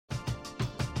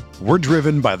We're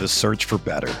driven by the search for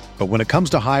better. But when it comes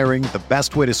to hiring, the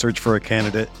best way to search for a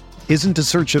candidate isn't to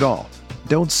search at all.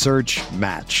 Don't search,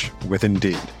 match with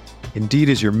Indeed. Indeed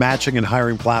is your matching and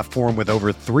hiring platform with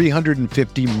over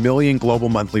 350 million global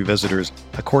monthly visitors,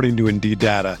 according to Indeed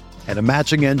data, and a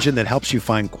matching engine that helps you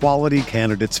find quality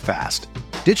candidates fast.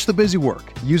 Ditch the busy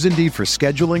work. Use Indeed for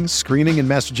scheduling, screening, and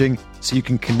messaging so you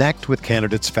can connect with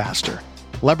candidates faster.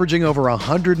 Leveraging over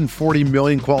 140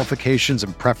 million qualifications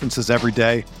and preferences every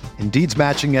day, Indeed's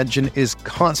matching engine is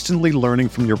constantly learning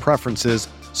from your preferences,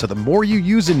 so the more you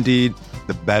use Indeed,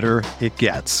 the better it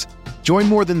gets. Join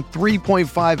more than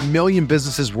 3.5 million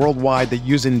businesses worldwide that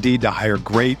use Indeed to hire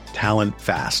great talent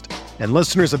fast. And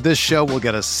listeners of this show will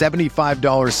get a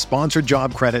 $75 sponsored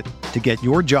job credit to get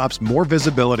your jobs more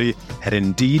visibility at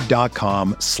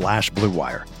Indeed.com/Blue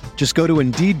Wire. Just go to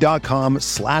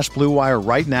Indeed.com/Blue Wire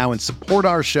right now and support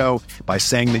our show by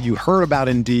saying that you heard about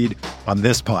Indeed on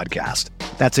this podcast.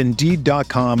 That's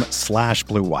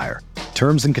Indeed.com/Blue Wire.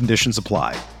 Terms and conditions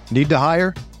apply. Need to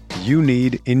hire? You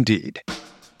need Indeed.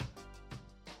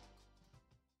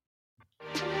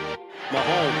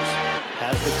 Mahomes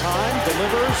has the time,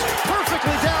 delivers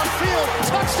perfectly downfield.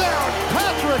 Touchdown,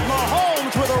 Patrick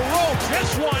Mahomes with a rope.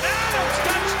 This one, Adams,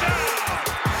 touchdown.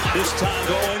 This time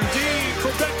going deep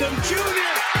for Beckham Jr.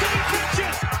 Did he catch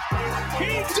it?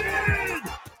 He did.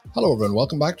 Hello everyone,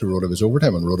 welcome back to RotoViz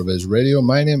Overtime on RotoViz Radio.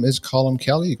 My name is Colin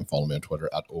Kelly. You can follow me on Twitter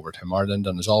at Overtime Ireland.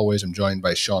 And as always, I'm joined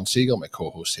by Sean Siegel, my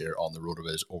co-host here on the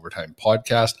RotoViz Overtime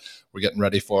podcast. We're getting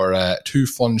ready for two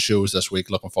fun shows this week.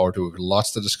 Looking forward to it.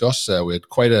 Lots to discuss. We had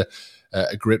quite a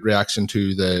great reaction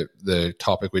to the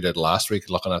topic we did last week,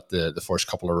 looking at the first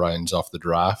couple of rounds off the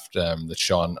draft that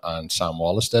Sean and Sam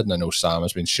Wallace did. And I know Sam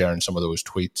has been sharing some of those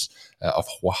tweets of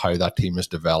how that team is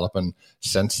developing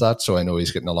since that. So I know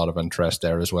he's getting a lot of interest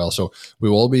there as well. So we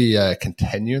will be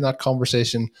continuing that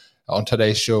conversation on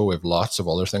today's show. We have lots of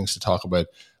other things to talk about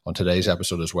on today's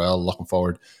episode as well. Looking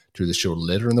forward to the show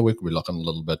later in the week. We're looking a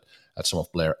little bit at some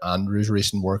of Blair Andrews'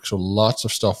 recent work. So lots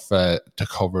of stuff to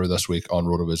cover this week on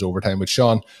RotoViz Overtime. But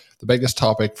Sean, the biggest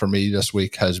topic for me this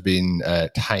week has been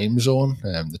time zone.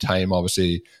 The time,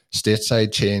 obviously,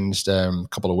 stateside changed a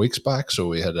couple of weeks back. So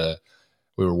we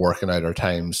were working out our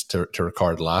times to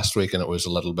record last week, and it was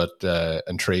a little bit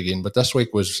intriguing. But this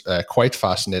week was quite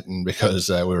fascinating because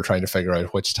we were trying to figure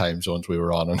out which time zones we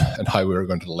were on and how we were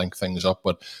going to link things up.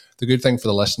 But the good thing for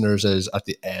the listeners is at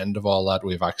the end of all that,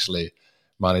 we've actually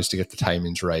managed to get the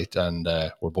timings right, and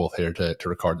we're both here to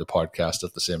record the podcast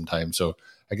at the same time. So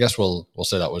I guess we'll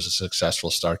say that was a successful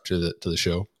start to the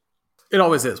show. It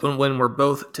always is when we're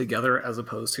both together as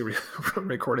opposed to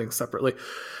recording separately.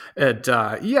 And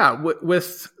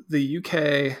with the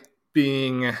UK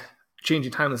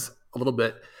changing times a little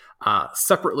bit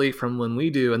separately from when we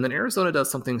do, and then Arizona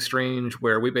does something strange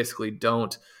where we basically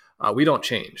don't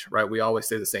change, right? We always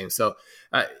stay the same. So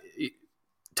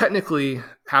technically,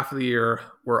 half of the year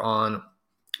we're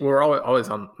always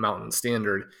on Mountain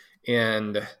Standard,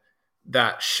 and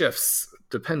that shifts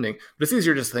depending. But it's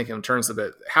easier just to think in terms of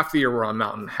it. Half the year we're on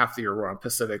Mountain, half the year we're on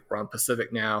Pacific. We're on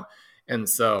Pacific now, and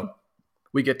so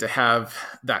we get to have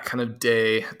that kind of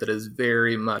day that is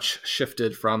very much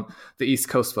shifted from the East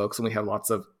Coast folks, and we have lots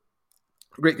of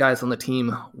great guys on the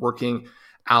team working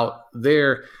out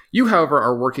there. You, however,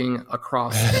 are working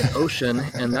across an ocean,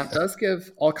 and that does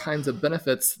give all kinds of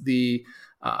benefits. The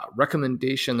show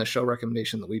recommendation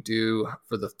that we do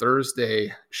for the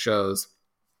Thursday shows,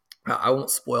 I won't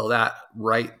spoil that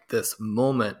right this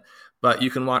moment, but you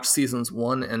can watch seasons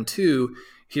 1 and 2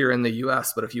 here in the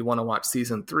US. But if you want to watch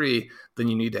season 3, then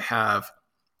you need to have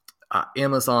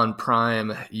Amazon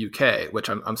Prime UK, which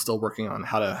I'm still working on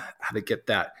how to get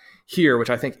that here,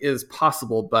 which I think is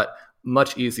possible, but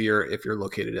much easier if you're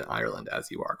located in Ireland,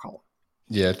 as you are, Colin.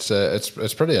 Yeah,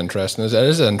 it's pretty interesting. It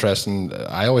is interesting.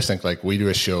 I always think like we do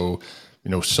a show,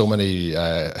 so many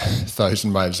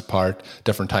 1,000 miles apart,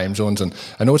 different time zones. And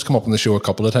I know it's come up on the show a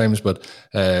couple of times, but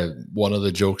one of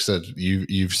the jokes that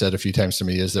you've said a few times to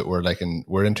me is that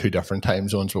we're in 2 different time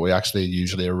zones, but we actually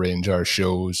usually arrange our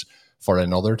shows for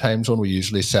another time zone. We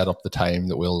usually set up the time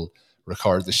that we'll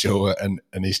record the show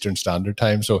in Eastern Standard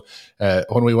Time. So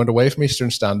when we went away from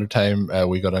Eastern Standard Time,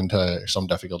 we got into some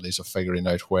difficulties of figuring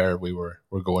out where we're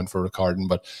going for recording,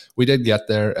 but we did get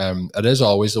there. It is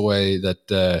always the way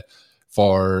that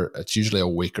it's usually a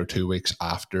week or 2 weeks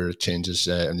after it changes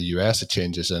in the US, it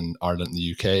changes in Ireland and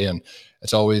the UK, and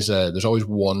it's always there's always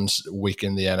one week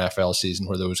in the NFL season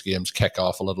where those games kick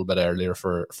off a little bit earlier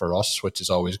for us, which is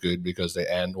always good because they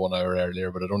end 1 hour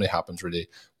earlier, but it only happens really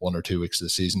 1 or 2 weeks of the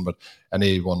season. But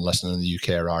anyone listening in the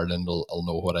UK or Ireland will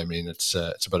know what I mean. It's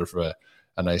a bit of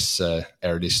nice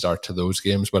early start to those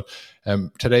games. But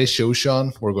today's show,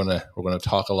 Sean, we're gonna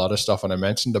talk a lot of stuff, and I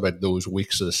mentioned about those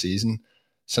weeks of the season.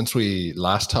 Since we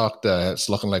last talked, it's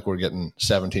looking like we're getting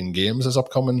 17 games this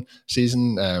upcoming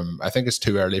season. I think it's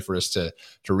too early for us to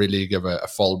really give a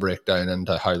full breakdown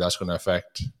into how that's going to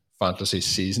affect fantasy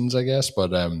seasons, I guess.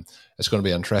 But it's going to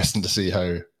be interesting to see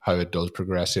how it does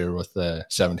progress here with the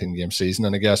 17-game season.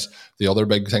 And I guess the other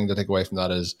big thing to take away from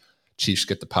that is Chiefs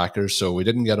get the Packers. So we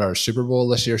didn't get our Super Bowl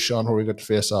this year, Sean, where we got to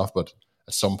face off. But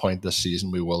at some point this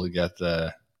season, we will get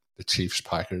the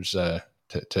Chiefs-Packers to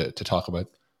talk about.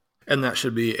 And that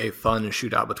should be a fun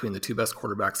shootout between the two best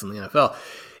quarterbacks in the NFL.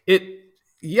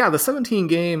 The 17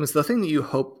 games, the thing that you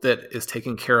hope that is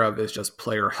taken care of is just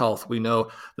player health. We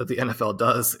know that the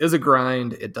NFL is a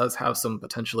grind. It does have some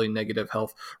potentially negative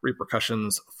health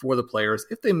repercussions for the players.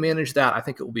 If they manage that, I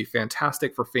think it will be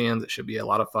fantastic for fans. It should be a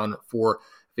lot of fun for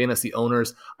fantasy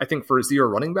owners. I think for zero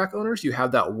running back owners, you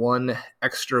have that one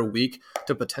extra week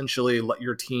to potentially let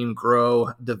your team grow,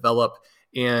 develop,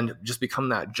 and just become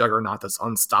that juggernaut that's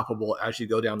unstoppable as you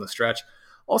go down the stretch.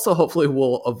 Also, hopefully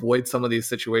we'll avoid some of these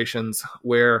situations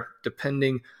where,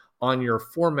 depending on your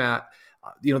format,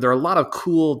 there are a lot of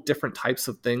cool different types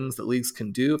of things that leagues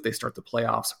can do if they start the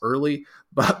playoffs early.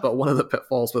 But one of the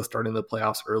pitfalls with starting the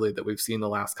playoffs early that we've seen the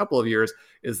last couple of years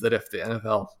is that if the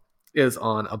NFL is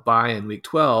on a bye in week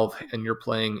 12 and you're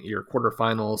playing your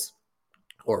quarterfinals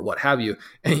or what have you,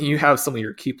 and you have some of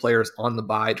your key players on the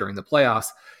bye during the playoffs,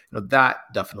 that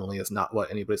definitely is not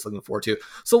what anybody's looking forward to.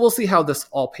 So we'll see how this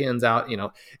all pans out.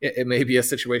 It may be a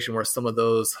situation where some of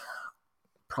those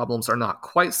problems are not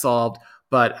quite solved,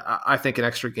 but I think an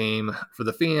extra game for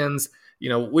the fans,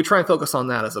 we try and focus on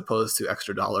that as opposed to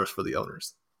extra dollars for the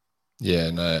owners. Yeah,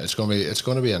 and it's going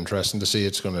to be interesting to see.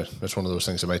 It's one of those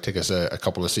things that might take us a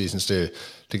couple of seasons to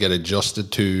get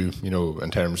adjusted to, in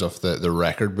terms of the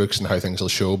record books and how things will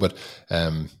show. But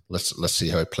let's see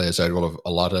how it plays out. We'll have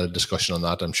a lot of discussion on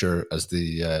that, I'm sure, as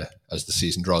the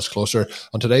season draws closer.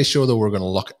 On today's show, though, we're going to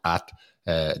look at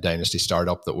Dynasty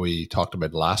Startup that we talked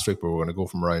about last week, where we're going to go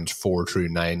from rounds 4 through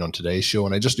 9 on today's show.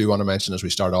 And I just do want to mention, as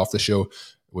we start off the show,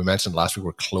 we mentioned last week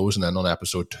we're closing in on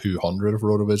episode 200 of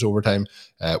RotoViz Overtime.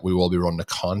 We will be running a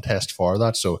contest for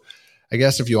that. So I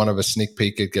guess if you want to have a sneak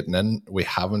peek at getting in, we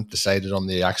haven't decided on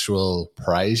the actual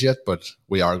prize yet, but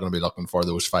we are going to be looking for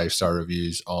those 5-star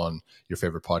reviews on your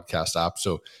favorite podcast app.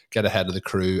 So get ahead of the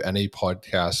crew. Any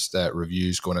podcast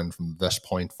reviews going in from this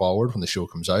point forward when the show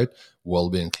comes out will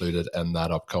be included in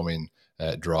that upcoming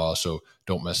draw. So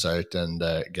don't miss out and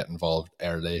get involved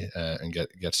early and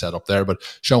get set up there. But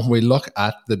Sean, when we look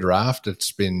at the draft,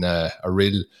 it's been a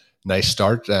real nice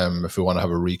start. If we want to have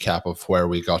a recap of where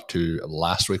we got to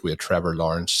last week, we had Trevor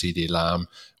Lawrence, CeeDee Lamb,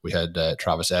 we had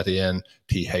Travis Etienne,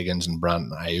 T. Higgins, and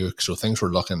Brandon Ayuk. So things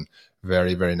were looking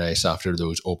very, very nice after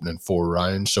those opening 4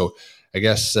 rounds. So I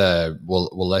guess we'll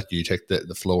let you take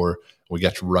the floor. We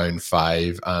get to round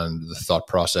 5 and the thought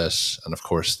process, and of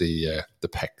course the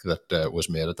pick that was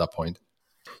made at that point.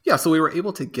 Yeah, so we were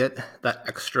able to get that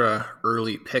extra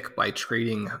early pick by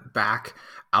trading back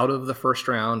out of the first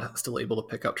round, still able to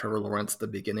pick up Trevor Lawrence at the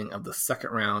beginning of the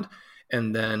second round,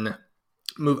 and then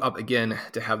move up again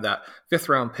to have that 5th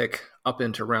round pick up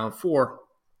into round 4.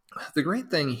 The great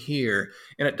thing here,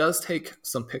 and it does take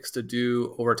some picks to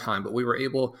do over time, but we were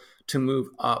able to move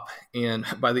up, and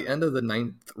by the end of the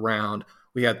 9th round,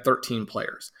 we had 13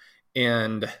 players.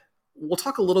 And we'll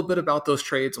talk a little bit about those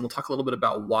trades, and we'll talk a little bit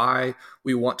about why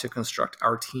we want to construct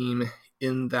our team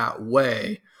in that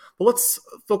way. But let's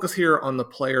focus here on the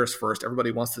players first.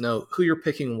 Everybody wants to know who you're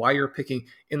picking, why you're picking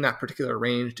in that particular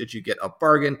range. Did you get a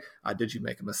bargain? Did you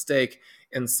make a mistake?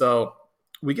 And so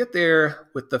we get there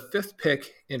with the 5th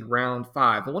pick in round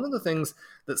 5. And one of the things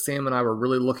that Sam and I were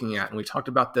really looking at, and we talked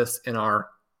about this in our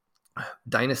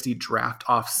Dynasty Draft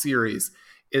Off series,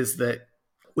 is that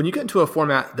when you get into a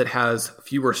format that has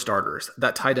fewer starters,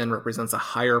 that tight end represents a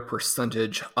higher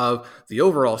percentage of the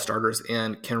overall starters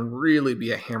and can really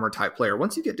be a hammer type player.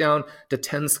 Once you get down to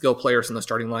 10 skill players in the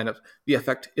starting lineup, the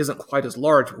effect isn't quite as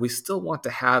large, but we still want to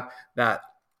have that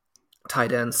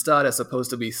tight end stud as opposed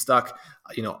to be stuck,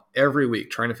 every week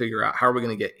trying to figure out how are we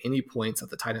going to get any points at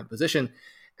the tight end position.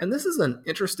 And this is an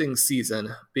interesting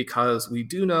season because we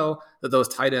do know that those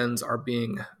tight ends are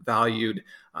being valued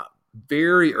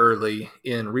very early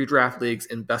in redraft leagues,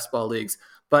 in best ball leagues,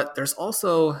 but there's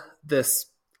also this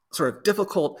sort of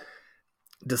difficult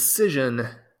decision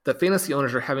that fantasy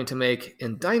owners are having to make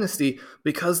in Dynasty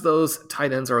because those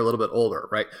tight ends are a little bit older,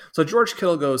 right? So George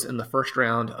Kittle goes in the first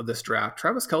round of this draft.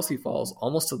 Travis Kelce falls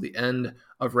almost to the end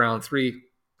of round 3.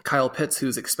 Kyle Pitts,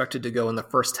 who's expected to go in the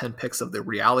first 10 picks of the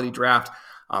reality draft,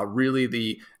 really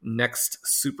the next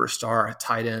superstar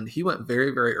tight end. He went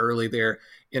very, very early there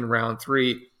in round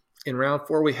 3. In round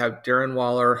 4, we have Darren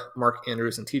Waller, Mark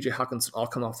Andrews, and TJ Hockenson all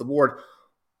come off the board.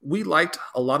 We liked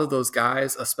a lot of those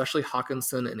guys, especially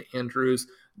Hockenson and Andrews,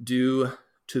 due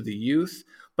to the youth.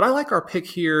 But I like our pick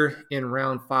here in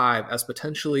round 5 as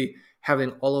potentially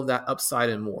having all of that upside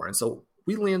and more. And so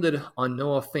we landed on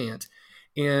Noah Fant.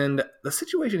 And the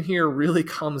situation here really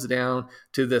comes down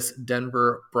to this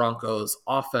Denver Broncos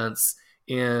offense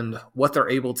and what they're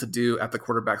able to do at the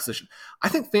quarterback position. I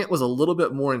think Fant was a little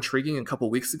bit more intriguing a couple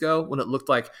weeks ago when it looked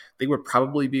like they would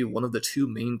probably be one of the 2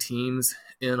 main teams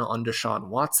in on Deshaun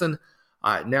Watson.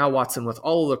 Now Watson, with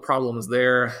all of the problems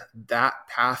there, that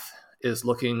path is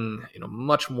looking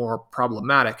much more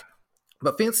problematic.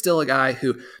 But Fant's still a guy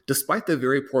who, despite the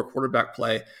very poor quarterback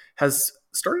play, has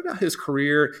started out his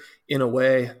career in a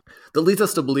way that leads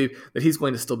us to believe that he's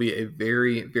going to still be a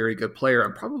very, very good player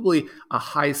and probably a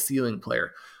high ceiling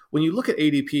player. When you look at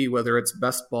ADP, whether it's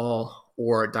best ball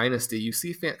or dynasty, you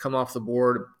see Fant come off the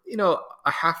board,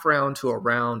 a half round to a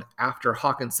round after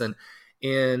Hockenson.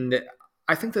 And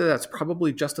I think that that's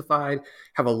probably justified.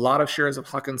 Have a lot of shares of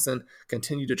Hockenson,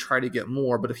 continue to try to get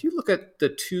more. But if you look at the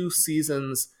 2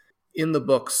 seasons in the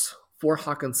books for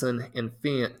Hockenson and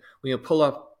Fant, when you pull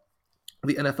up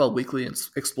the NFL Weekly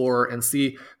Explorer and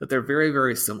see that they're very,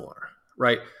 very similar,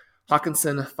 right?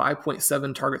 Hockenson,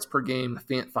 5.7 targets per game,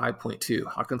 Fant 5.2.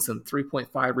 Hockenson,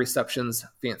 3.5 receptions,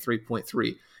 Fant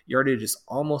 3.3. Yardage is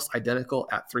almost identical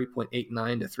at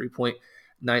 3.89 to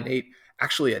 3.98.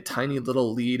 Actually, a tiny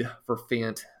little lead for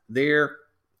Fant there.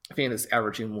 Fant is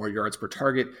averaging more yards per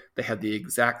target. They had the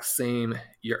exact same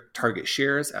target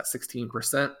shares at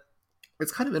 16%.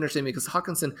 It's kind of interesting because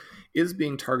Hockenson is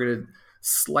being targeted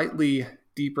slightly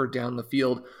deeper down the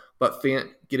field, but Fant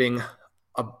getting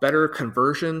a better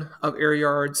conversion of air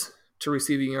yards to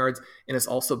receiving yards, and it's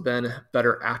also been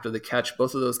better after the catch.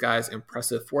 Both of those guys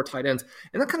impressive for tight ends.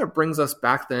 And that kind of brings us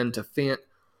back then to Fant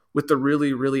with the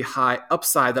really, really high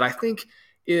upside that I think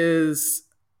is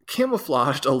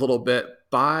camouflaged a little bit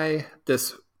by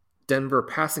this Denver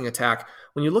passing attack.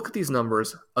 When you look at these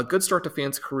numbers, a good start to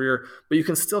Fant's career, but you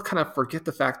can still kind of forget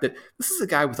the fact that this is a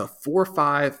guy with a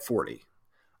 4.5 40,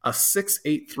 a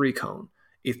 6.8 3-cone,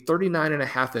 a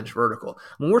 39.5-inch vertical.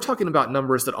 When we're talking about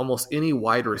numbers that almost any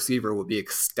wide receiver would be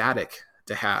ecstatic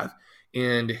to have,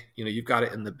 and you've got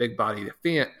it in the big body to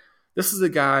Fant, this is a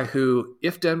guy who,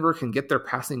 if Denver can get their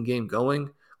passing game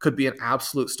going, could be an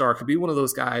absolute star, could be one of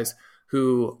those guys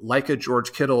who, like a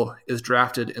George Kittle, is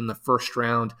drafted in the first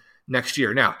round next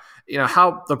year. Now,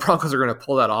 how the Broncos are going to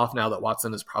pull that off now that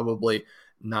Watson is probably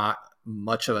not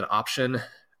much of an option,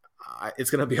 it's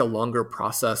going to be a longer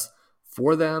process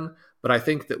for them. But I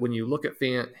think that when you look at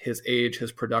Fant, his age,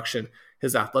 his production,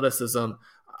 his athleticism,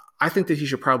 I think that he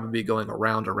should probably be going a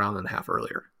round and a half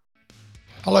earlier.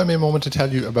 Allow me a moment to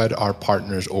tell you about our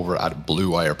partners over at Blue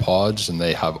Wire Pods, and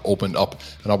they have opened up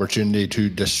an opportunity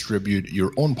to distribute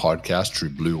your own podcast through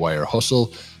Blue Wire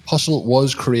Hustle. Hustle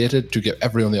was created to give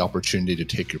everyone the opportunity to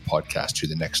take your podcast to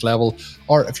the next level,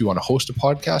 or if you want to host a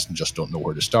podcast and just don't know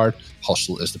where to start,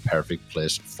 Hustle is the perfect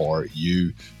place for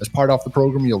you. As part of the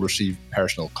program, you'll receive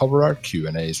personal cover art,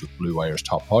 Q&As with Blue Wire's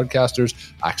top podcasters,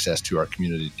 access to our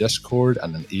community Discord,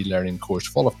 and an e-learning course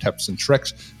full of tips and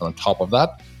tricks. And on top of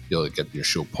that, you'll get your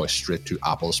show pushed straight to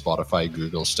Apple, Spotify,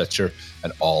 Google, Stitcher,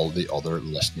 and all the other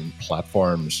listening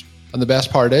platforms. And the best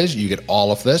part is you get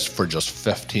all of this for just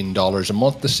 $15 a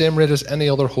month, the same rate as any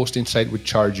other hosting site would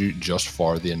charge you just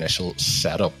for the initial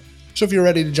setup. So if you're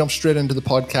ready to jump straight into the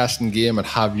podcasting game and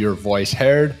have your voice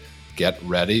heard, get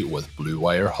ready with Blue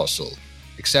Wire Hustle.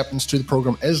 Acceptance to the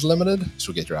program is limited,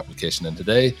 so get your application in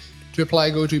today. To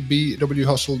apply, go to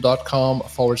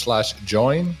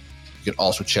bwhustle.com/join. You can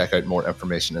also check out more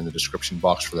information in the description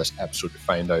box for this episode to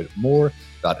find out more.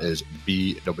 That is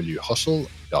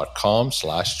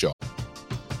bwhustle.com/join.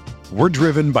 We're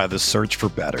driven by the search for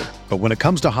better. But when it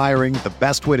comes to hiring, the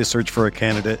best way to search for a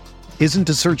candidate isn't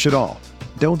to search at all.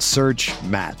 Don't search,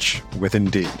 match with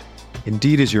Indeed.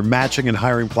 Indeed is your matching and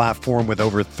hiring platform with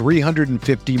over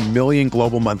 350 million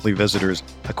global monthly visitors,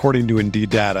 according to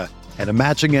Indeed data, and a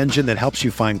matching engine that helps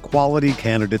you find quality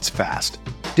candidates fast.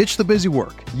 Ditch the busy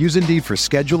work. Use Indeed for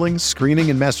scheduling,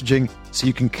 screening, and messaging so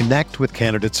you can connect with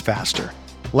candidates faster.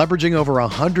 Leveraging over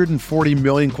 140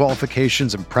 million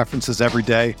qualifications and preferences every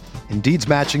day, Indeed's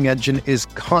matching engine is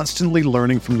constantly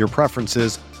learning from your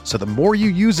preferences, so the more you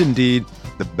use Indeed,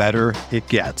 the better it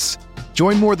gets.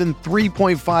 Join more than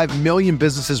 3.5 million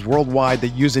businesses worldwide that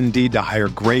use Indeed to hire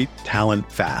great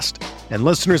talent fast. And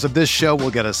listeners of this show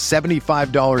will get a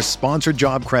 $75 sponsored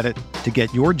job credit to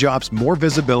get your jobs more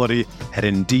visibility at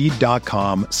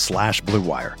Indeed.com/Blue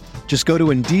Wire. Just go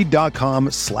to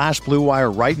Indeed.com/Blue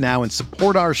Wire right now and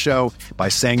support our show by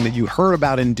saying that you heard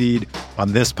about Indeed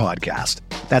on this podcast.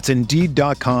 That's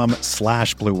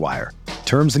Indeed.com/Blue Wire.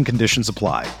 Terms and conditions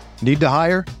apply. Need to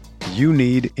hire? You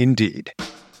need Indeed.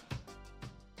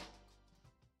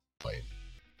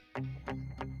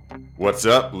 What's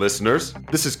up, listeners?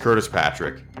 This is Curtis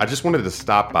Patrick. I just wanted to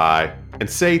stop by and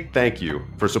say thank you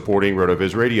for supporting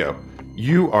RotoViz Radio.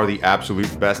 You are the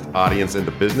absolute best audience in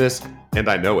the business, and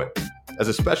I know it. As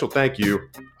a special thank you,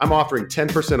 I'm offering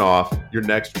 10% off your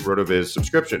next RotoViz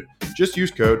subscription. Just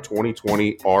use code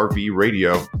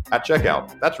 2020RVRadio at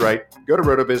checkout. That's right. Go to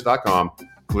rotoviz.com,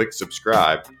 click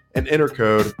subscribe, and enter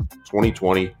code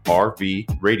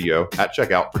 2020RVRadio at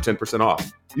checkout for 10%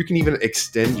 off. You can even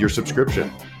extend your subscription.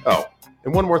 Oh,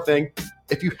 and one more thing.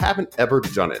 If you haven't ever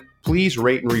done it, please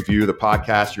rate and review the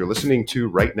podcast you're listening to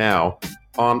right now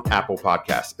on Apple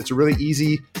Podcasts. It's really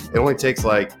easy. It only takes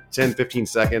like 10, 15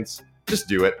 seconds. Just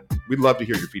do it. We'd love to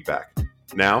hear your feedback.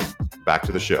 Now, back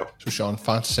to the show. So, Sean,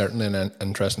 Fant's certainly an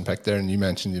interesting pick there. And you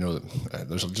mentioned,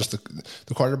 there's just the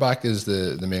quarterback is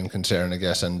the main concern, I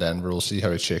guess, in Denver. We'll see how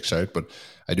it shakes out. But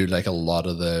I do like a lot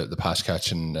of the pass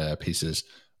catching pieces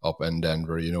up in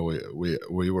Denver.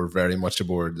 We were very much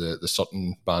aboard the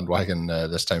Sutton bandwagon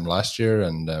this time last year,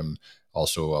 and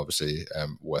also obviously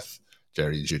with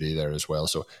Jerry Jeudy there as well.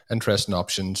 So interesting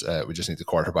options. We just need the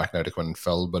quarterback now to come in and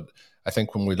fill. But I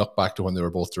think when we look back to when they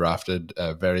were both drafted,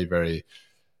 very, very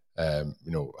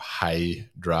high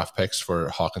draft picks for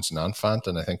Hawkinson and Fant.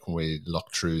 And I think when we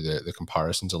look through the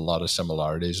comparisons, a lot of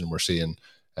similarities, and we're seeing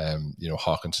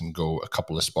Hawkinson go a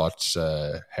couple of spots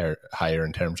higher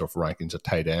in terms of rankings at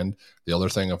tight end. The other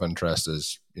thing of interest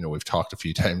is, we've talked a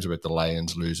few times about the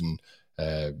Lions losing,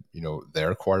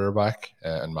 their quarterback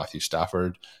and Matthew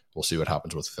Stafford. We'll see what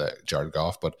happens with Jared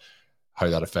Goff, but how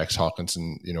that affects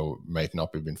Hawkinson, might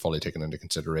not be been fully taken into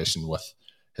consideration with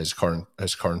his current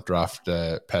draft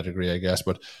pedigree, I guess.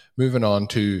 But moving on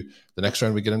to the next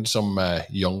round, we get into some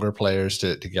younger players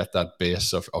to get that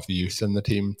base of youth in the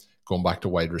team. Going back to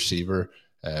wide receiver,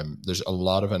 there's a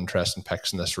lot of interesting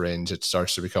picks in this range. It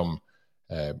starts to become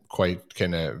quite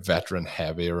kind of veteran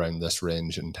heavy around this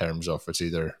range in terms of it's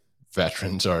either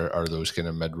veterans or those kind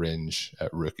of mid-range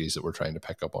rookies that we're trying to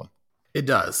pick up on. It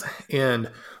does. And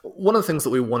one of the things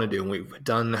that we want to do, and we've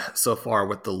done so far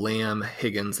with the Lamb,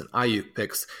 Higgins, and Ayuk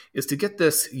picks, is to get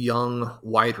this young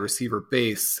wide receiver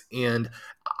base. And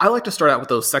I like to start out with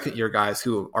those second-year guys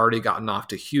who have already gotten off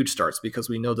to huge starts because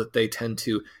we know that they tend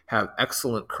to have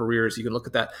excellent careers. You can look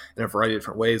at that in a variety of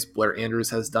different ways. Blair Andrews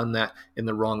has done that in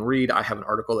The Wrong Read. I have an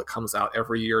article that comes out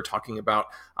every year talking about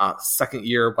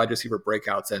second-year wide receiver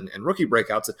breakouts and rookie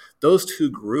breakouts. Those two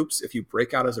groups, if you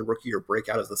break out as a rookie or break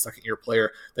out as the second-year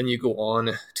player, then you go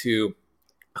on to,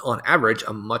 on average,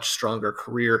 a much stronger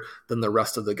career than the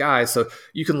rest of the guys. So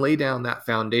you can lay down that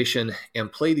foundation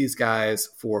and play these guys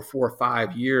for 4 or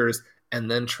 5 years and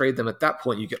then trade them. At that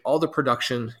point, you get all the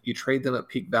production, you trade them at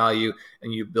peak value,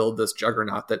 and you build this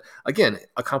juggernaut that, again,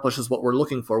 accomplishes what we're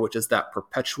looking for, which is that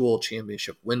perpetual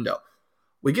championship window.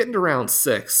 We get into round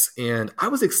 6, and I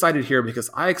was excited here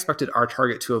because I expected our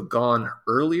target to have gone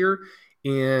earlier,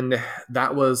 and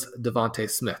that was Devontae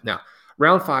Smith. Now,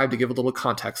 round 5, to give a little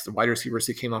context, the wide receivers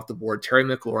who came off the board: Terry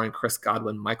McLaurin, Chris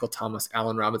Godwin, Michael Thomas,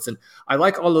 Allen Robinson. I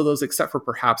like all of those except for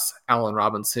perhaps Allen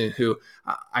Robinson, who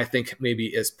I think maybe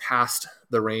is past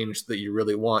the range that you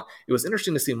really want. It was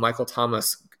interesting to see Michael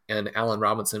Thomas and Allen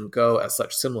Robinson go at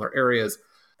such similar areas.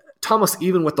 Thomas,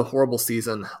 even with the horrible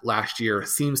season last year,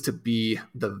 seems to be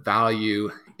the value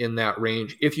in that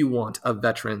range if you want a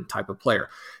veteran type of player.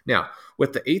 Now,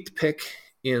 with the 8th pick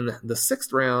in the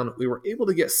 6th round, we were able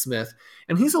to get Smith,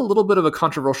 and he's a little bit of a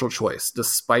controversial choice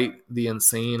despite the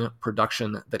insane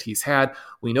production that he's had.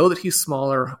 We know that he's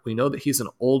smaller. We know that he's an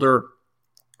older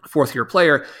 4th-year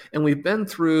player, and we've been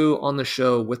through on the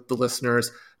show with the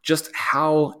listeners just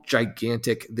how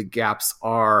gigantic the gaps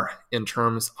are in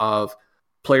terms of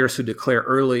players who declare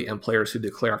early and players who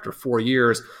declare after 4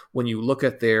 years when you look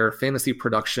at their fantasy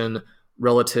production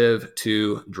relative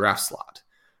to draft slot,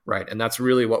 right? And that's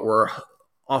really what we're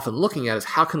often looking at, is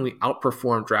how can we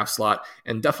outperform draft slot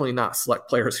and definitely not select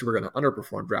players who are going to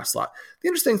underperform draft slot. The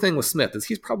interesting thing with Smith is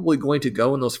he's probably going to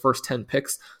go in those first 10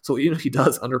 picks. So even if he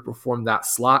does underperform that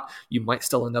slot, you might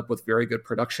still end up with very good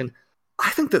production.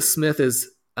 I think that Smith is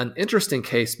an interesting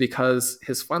case because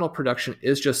his final production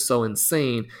is just so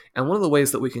insane. And one of the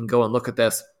ways that we can go and look at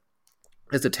this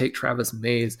is to take Travis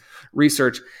May's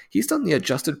research. He's done the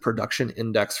adjusted production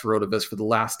index for RotoViz for the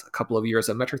last couple of years,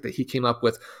 a metric that he came up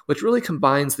with, which really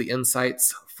combines the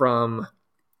insights from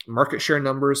market share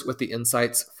numbers with the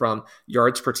insights from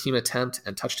yards per team attempt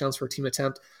and touchdowns per team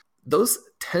attempt. Those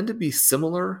tend to be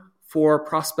similar for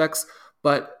prospects,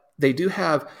 but they do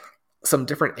have some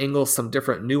different angles, some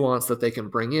different nuance that they can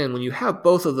bring in. When you have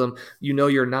both of them, you know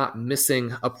you're not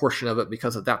missing a portion of it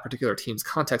because of that particular team's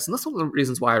context. And that's one of the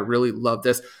reasons why I really love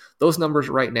this. Those numbers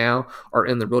right now are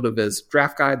in the RotoViz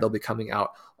draft guide. They'll be coming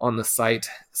out on the site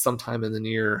sometime in the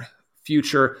near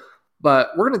future. But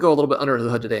we're going to go a little bit under the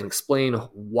hood today and explain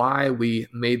why we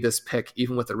made this pick,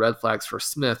 even with the red flags for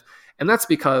Smith. And that's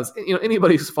because,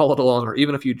 anybody who's followed along, or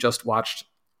even if you just watched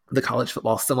the college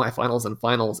football semifinals and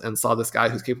finals and saw this guy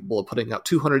who's capable of putting up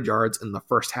 200 yards in the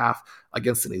first half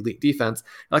against an elite defense,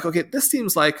 you're like, okay, this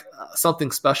seems like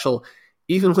something special,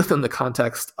 even within the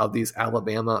context of these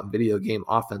Alabama video game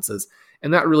offenses.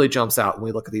 And that really jumps out when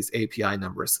we look at these API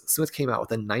numbers. Smith came out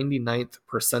with a 99th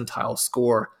percentile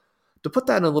score. To put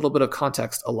that in a little bit of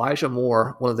context, Elijah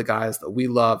Moore, one of the guys that we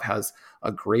love, has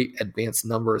a great advanced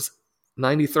numbers.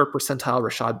 93rd percentile,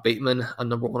 Rashad Bateman, a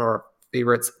number one of our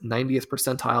favorites, 90th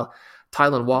percentile.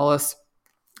 Tylan Wallace,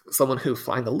 someone who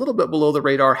flying a little bit below the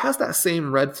radar, has that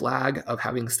same red flag of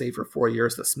having stayed for 4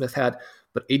 years that Smith had,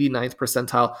 but 89th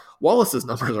percentile. Wallace's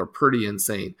numbers are pretty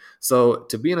insane. So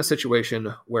to be in a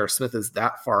situation where Smith is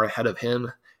that far ahead of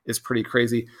him is pretty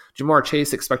crazy. Jamar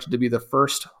Chase expected to be the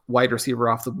first wide receiver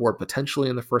off the board, potentially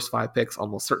in the first 5 picks,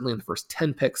 almost certainly in the first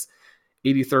 10 picks,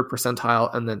 83rd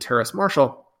percentile. And then Terrace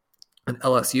Marshall, an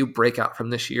LSU breakout from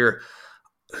this year,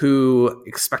 who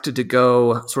expected to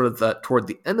go sort of toward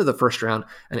the end of the first round,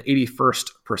 an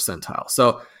 81st percentile.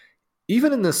 So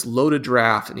even in this loaded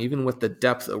draft, and even with the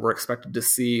depth that we're expected to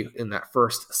see in that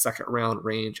first, second round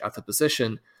range at the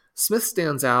position, Smith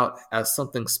stands out as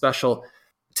something special.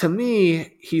 To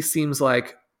me, he seems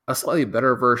like a slightly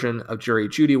better version of Jerry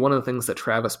Jeudy. One of the things that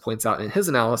Travis points out in his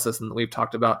analysis, and that we've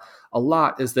talked about a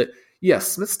lot, is that, yes,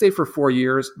 Smith stayed for 4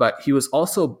 years, but he was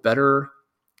also better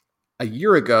a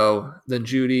year ago than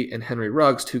Jeudy and Henry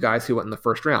Ruggs, 2 guys who went in the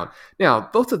first round. Now,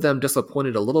 both of them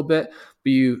disappointed a little bit,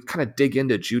 but you kind of dig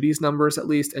into Judy's numbers at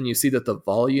least, and you see that the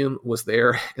volume was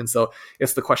there. And so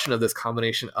it's the question of this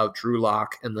combination of Drew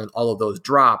Lock and then all of those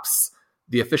drops.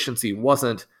 The efficiency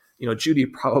wasn't.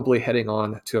 Jeudy probably heading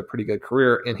on to a pretty good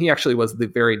career, and he actually was the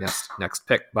very next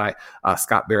pick by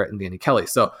Scott Barrett and Danny Kelly.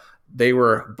 So they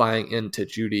were buying into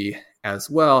Jeudy as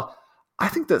well. I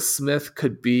think that Smith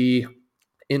could be,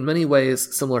 in many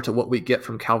ways, similar to what we get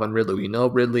from Calvin Ridley. We know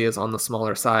Ridley is on the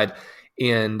smaller side,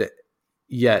 and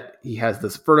yet he has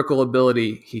this vertical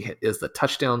ability. He is the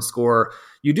touchdown scorer.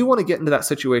 You do want to get into that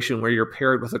situation where you're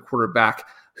paired with a quarterback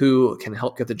who can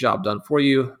help get the job done for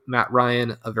you. Matt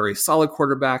Ryan, a very solid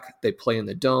quarterback. They play in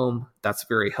the dome. That's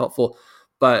very helpful.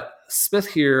 But Smith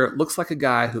here looks like a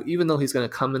guy who, even though he's going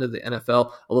to come into the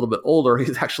NFL a little bit older,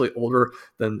 he's actually older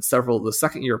than several of the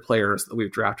second-year players that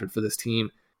we've drafted for this team.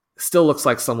 Still looks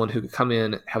like someone who could come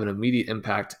in, have an immediate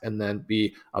impact, and then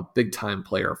be a big-time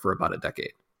player for about a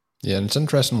decade. Yeah, and it's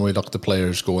interesting when we look at the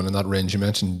players going in that range. You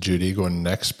mentioned Jeudy going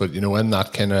next, but in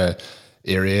that kind of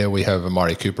area, we have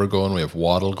Amari Cooper going, we have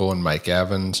Waddle going, Mike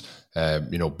Evans,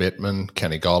 Bateman,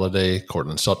 Kenny Golladay,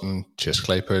 Cortland Sutton, Chase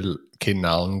Claypool, Keenan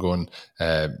Allen going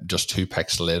just 2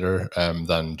 picks later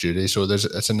than Jeudy. So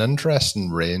it's an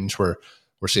interesting range where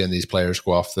we're seeing these players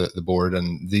go off the board,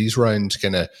 and these rounds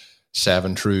kind of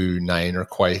 7 through 9 are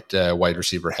quite wide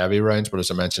receiver heavy rounds. But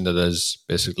as I mentioned, it is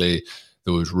basically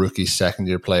those rookie second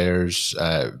year players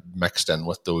mixed in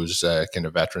with those kind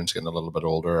of veterans getting a little bit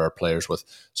older, or players with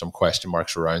some question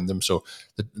marks around them. So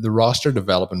the roster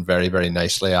developing very, very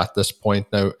nicely at this point.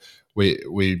 Now,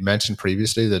 we mentioned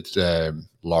previously that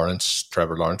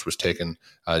Trevor Lawrence was taken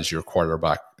as your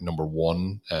quarterback number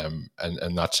 1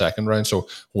 in that second round. So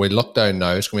when we look down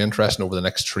now, it's going to be interesting over the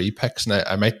next 3 picks. And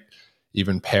I might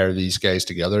even pair these guys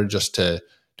together just to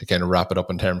kind of wrap it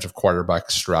up in terms of quarterback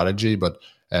strategy. But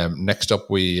next up,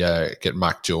 we get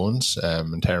Mac Jones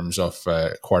in terms of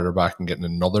quarterback, and getting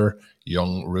another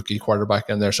young rookie quarterback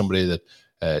in there, somebody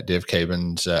that Dave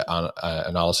Caban's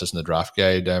analysis in the draft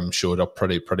guide showed up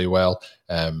pretty well,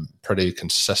 pretty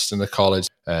consistent at college.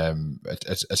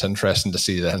 It's interesting to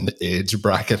see then the age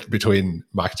bracket between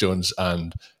Mac Jones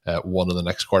and one of the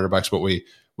next quarterbacks. But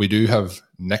we do have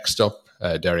next up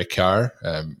Derek Carr.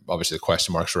 Obviously, the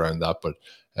question marks around that, but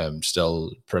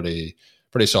still pretty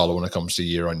solid when it comes to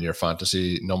year-on-year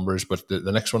fantasy numbers. But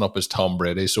the next one up is Tom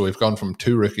Brady. So we've gone from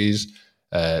 2 rookies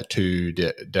to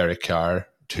Derek Carr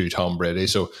to Tom Brady.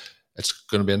 So it's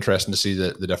going to be interesting to see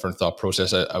the different thought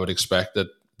process. I would expect that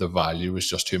the value was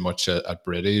just too much at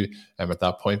Brady at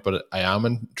that point. But I am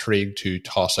intrigued to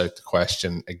toss out the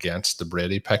question against the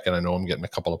Brady pick, and I know I'm getting a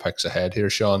couple of picks ahead here,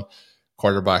 Sean.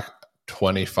 Quarterback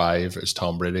 25 is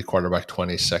Tom Brady. Quarterback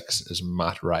 26 is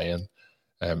Matt Ryan.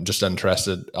 I'm just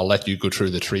interested. I'll let you go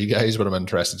through the three guys, but I'm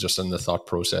interested just in the thought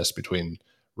process between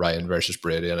Ryan versus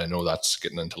Brady. And I know that's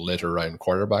getting into later round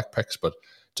quarterback picks, but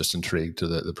just intrigued to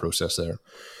the process there.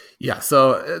 Yeah,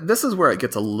 so this is where it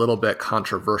gets a little bit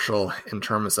controversial in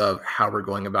terms of how we're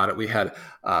going about it. We had,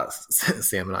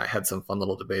 Sam and I had some fun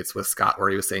little debates with Scott where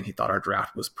he was saying he thought our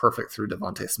draft was perfect through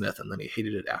Devontae Smith, and then he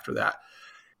hated it after that.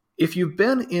 If you've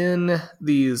been in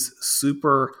these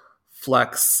super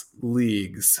flex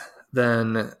leagues,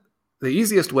 then the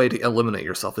easiest way to eliminate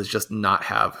yourself is just not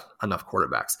have enough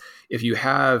quarterbacks. If you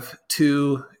have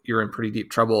two, you're in pretty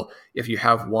deep trouble. If you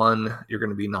have one, you're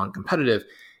going to be non-competitive.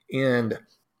 And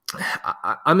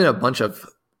I'm in a bunch of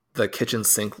the kitchen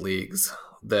sink leagues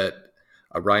that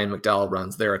Ryan McDowell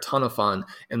runs. They're a ton of fun.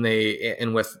 And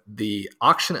with the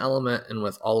auction element and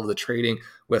with all of the trading,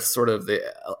 with sort of the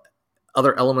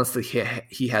other elements that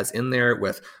he has in there,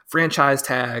 with franchise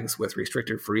tags, with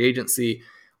restricted free agency,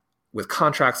 with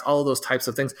contracts, all of those types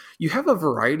of things, you have a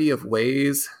variety of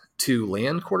ways to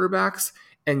land quarterbacks,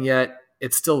 and yet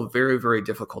it's still very, very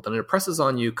difficult. And it presses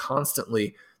on you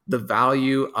constantly the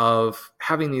value of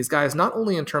having these guys, not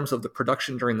only in terms of the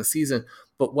production during the season,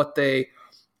 but what they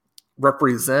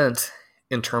represent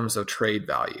in terms of trade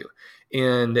value.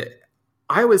 And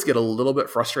I always get a little bit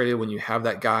frustrated when you have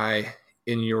that guy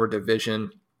in your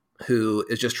division who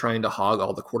is just trying to hog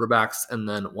all the quarterbacks and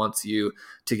then wants you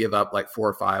to give up like 4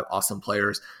 or 5 awesome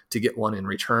players to get one in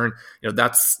return.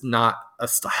 That's not a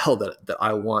style that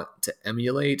I want to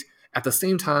emulate. At the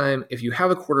same time, if you have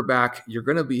a quarterback, you're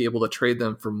going to be able to trade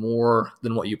them for more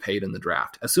than what you paid in the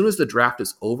draft. As soon as the draft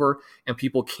is over and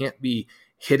people can't be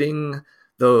hitting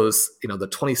those, the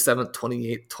 27th,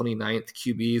 28th, 29th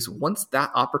QBs, once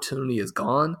that opportunity is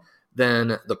gone,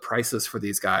 then the prices for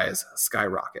these guys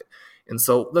skyrocket. And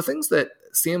so the things that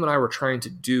Sam and I were trying to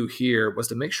do here was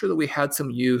to make sure that we had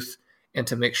some youth and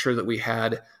to make sure that we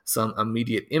had some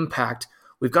immediate impact.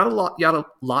 We've got a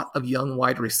lot of young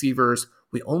wide receivers.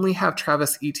 We only have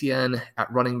Travis Etienne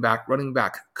at running back. Running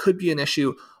back could be an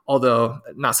issue, although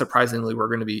not surprisingly, we're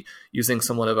going to be using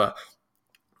somewhat of a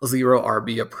zero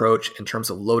RB approach in terms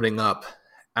of loading up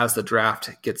as the draft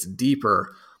gets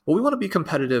deeper. But we want to be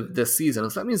competitive this season.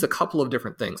 So that means a couple of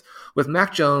different things. With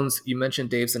Mac Jones, you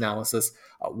mentioned Dave's analysis.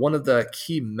 One of the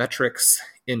key metrics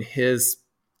in his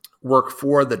work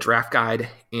for the draft guide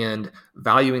and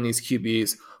valuing these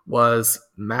QBs was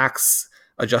max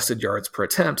adjusted yards per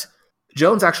attempt.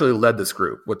 Jones actually led this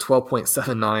group with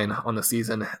 12.79 on the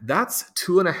season. That's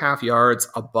 2.5 yards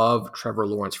above Trevor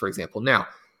Lawrence, for example. Now,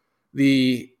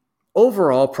 the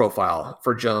overall profile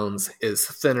for Jones is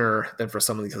thinner than for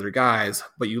some of these other guys,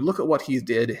 but you look at what he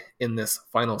did in this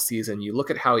final season. You look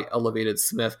at how he elevated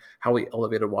Smith, how he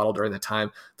elevated Waddle during the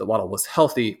time that Waddle was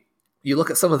healthy. You look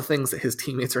at some of the things that his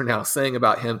teammates are now saying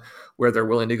about him, where they're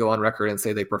willing to go on record and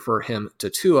say they prefer him to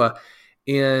Tua.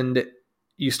 And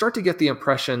you start to get the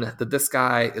impression that this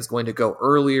guy is going to go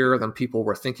earlier than people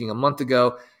were thinking a month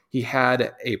ago. He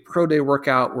had a pro day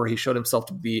workout where he showed himself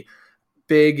to be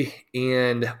big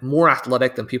and more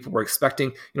athletic than people were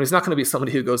expecting. He's not going to be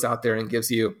somebody who goes out there and gives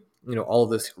you, all of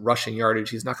this rushing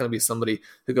yardage. He's not going to be somebody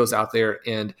who goes out there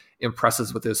and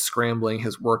impresses with his scrambling,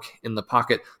 his work in the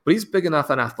pocket, but he's big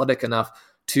enough and athletic enough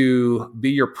to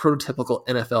be your prototypical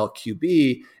NFL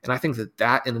QB. And I think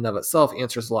that in and of itself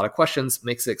answers a lot of questions,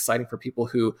 makes it exciting for people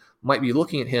who might be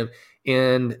looking at him.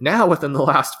 And now within the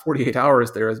last 48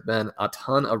 hours, there has been a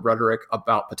ton of rhetoric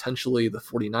about potentially the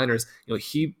 49ers,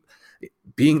 he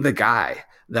being the guy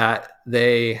that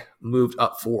they moved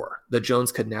up for, that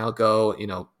Jones could now go,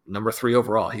 number 3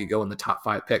 overall. He could go in the top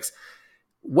 5 picks.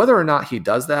 Whether or not he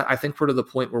does that, I think we're to the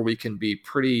point where we can be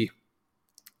pretty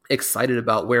excited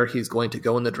about where he's going to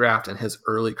go in the draft and his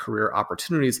early career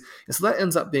opportunities. And so that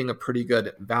ends up being a pretty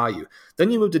good value. Then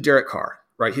you move to Derek Carr,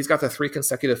 right? He's got the 3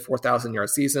 consecutive 4,000-yard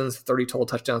seasons, 30 total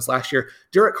touchdowns last year.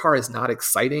 Derek Carr is not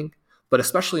exciting, but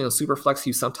especially in Superflex,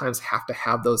 you sometimes have to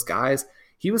have those guys.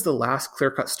 He was the last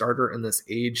clear-cut starter in this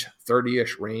age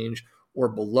 30-ish range or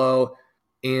below.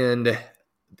 And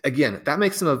again, that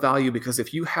makes him a value because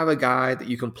if you have a guy that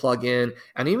you can plug in,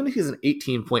 and even if he's an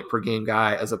 18-point per game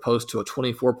guy as opposed to a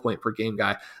 24-point per game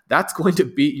guy, that's going to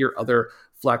beat your other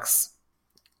flex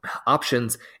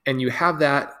options. And you have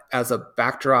that as a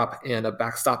backdrop and a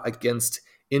backstop against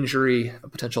injury, a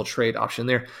potential trade option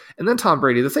there. And then Tom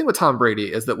Brady. The thing with Tom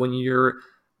Brady is that when you're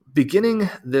beginning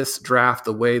this draft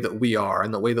the way that we are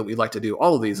and the way that we like to do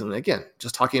all of these, and again,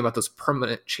 just talking about this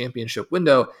permanent championship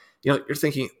window, you're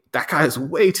thinking that guy is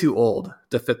way too old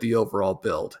to fit the overall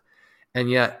build. And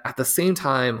yet at the same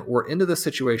time, we're into this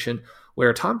situation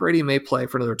where Tom Brady may play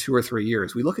for another 2 or 3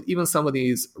 years. We look at even some of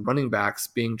these running backs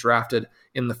being drafted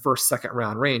in the first, second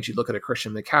round range. You look at a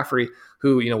Christian McCaffrey,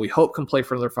 who, we hope can play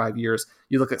for another 5 years.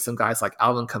 You look at some guys like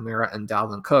Alvin Kamara and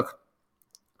Dalvin Cook.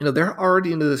 They're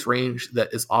already into this range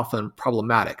that is often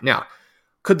problematic. Now,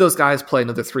 could those guys play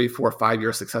another 3, 4, 5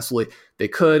 years successfully? They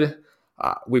could.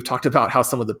 We've talked about how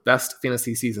some of the best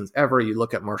fantasy seasons ever, you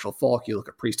look at Marshall Faulk, you look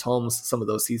at Priest Holmes, some of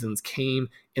those seasons came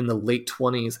in the late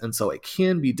 20s, and so it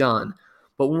can be done.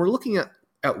 But when we're looking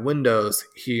at windows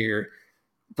here,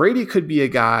 Brady could be a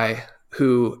guy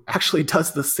who actually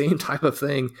does the same type of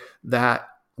thing that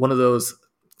one of those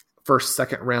first,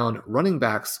 second round running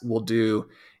backs will do.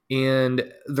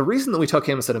 And the reason that we took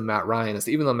him instead of Matt Ryan is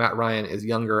that even though Matt Ryan is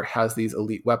younger, has these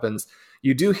elite weapons,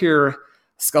 you do hear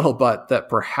scuttlebutt that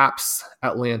perhaps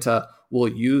Atlanta will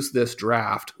use this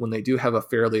draft when they do have a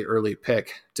fairly early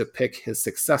pick to pick his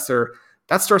successor.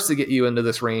 That starts to get you into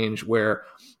this range where,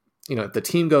 if the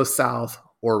team goes south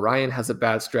or Ryan has a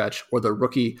bad stretch or the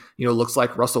rookie, looks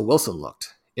like Russell Wilson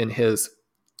looked in his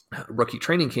rookie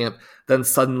training camp, then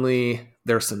suddenly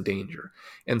there's some danger.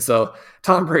 And so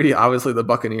Tom Brady, obviously the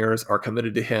Buccaneers are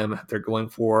committed to him. They're going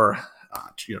for,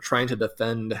 trying to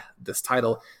defend this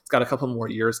title. He's got a couple more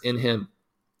years in him.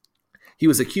 He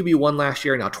was a QB1 last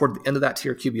year. Now, toward the end of that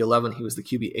tier, QB11, he was the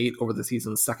QB8 over the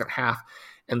season's second half.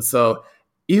 And so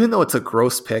even though it's a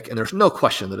gross pick, and there's no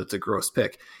question that it's a gross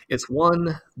pick, it's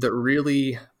one that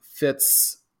really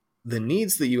fits the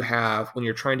needs that you have when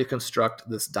you're trying to construct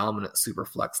this dominant super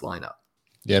flex lineup.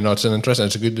 Yeah, no, it's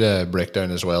a good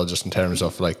breakdown as well, just in terms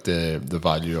of like the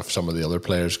value of some of the other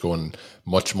players going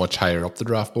much, much higher up the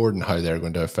draft board and how they're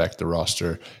going to affect the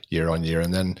roster year on year.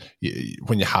 And then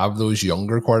when you have those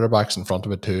younger quarterbacks in front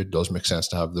of it too, it does make sense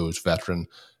to have those veteran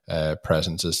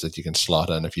presences that you can slot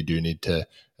in if you do need to,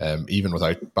 even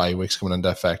without bye weeks coming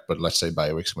into effect. But let's say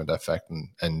bye weeks coming into effect and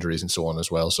injuries and so on as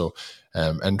well. So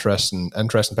interesting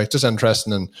pick. Just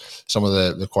interesting in some of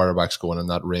the quarterbacks going in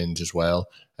that range as well.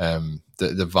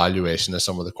 The valuation of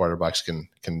some of the quarterbacks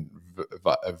can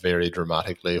vary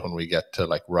dramatically when we get to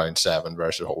like round 7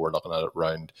 versus what we're looking at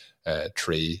round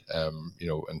 3,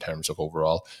 in terms of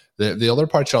overall. The other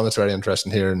part, Sean, that's very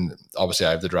interesting here, and obviously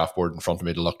I have the draft board in front of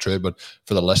me to look through, but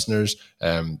for the listeners,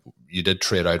 you did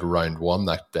trade out round 1,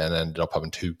 that then ended up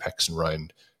having 2 picks in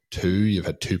round 2. You've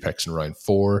had 2 picks in round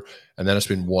 4, and then it's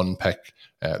been 1 pick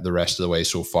the rest of the way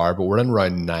so far. But we're in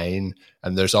round 9,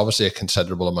 and there's obviously a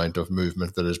considerable amount of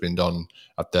movement that has been done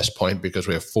at this point, because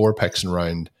we have 4 picks in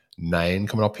round 9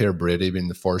 coming up here, Brady being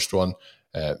the first one.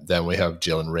 Then we have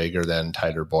Jalen Reagor, then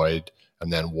Tyler Boyd,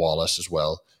 and then Wallace as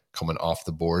well coming off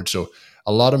the board. So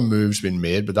a lot of moves being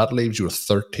made, but that leaves you with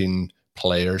 13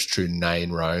 players through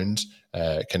 9 rounds,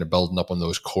 kind of building up on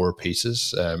those core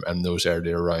pieces and those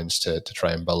earlier rounds to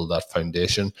try and build that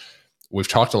foundation. We've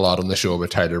talked a lot on the show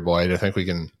about Tyler Boyd. I think we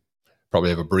can probably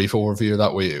have a brief overview of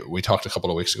that. We talked a couple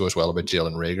of weeks ago as well about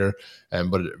Jalen Reagor,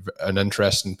 but an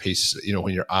interesting piece,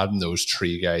 when you're adding those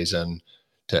 3 guys in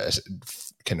to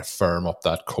kind of firm up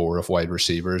that core of wide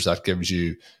receivers, that gives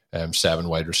you 7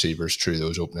 wide receivers through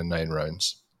those opening 9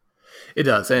 rounds. It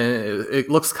does, and it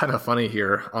looks kind of funny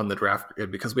here on the draft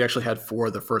grid because we actually had 4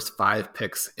 of the first 5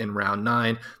 picks in round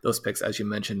 9. Those picks, as you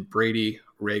mentioned, Brady,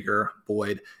 Reagor,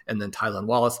 Boyd, and then Tylan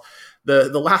Wallace. The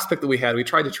last pick that we had, we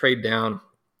tried to trade down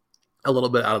a little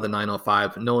bit out of the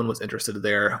 905. No one was interested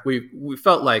there. We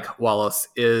felt like Wallace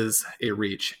is a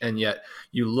reach, and yet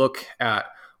you look at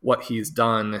what he's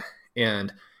done,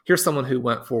 and here's someone who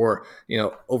went for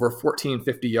over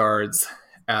 1,450 yards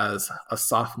as a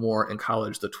sophomore in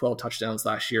college, the 12 touchdowns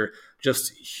last year,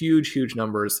 just huge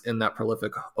numbers in that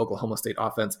prolific Oklahoma State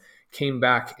offense. Came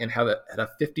back and had a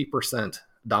 50%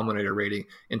 dominator rating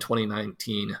in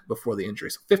 2019 before the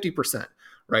injury. So 50%,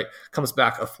 right? Comes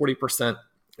back a 40%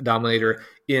 dominator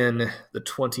in the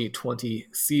 2020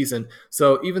 season.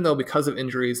 So even though because of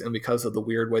injuries and because of the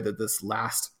weird way that this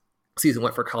last season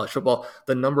went for college football,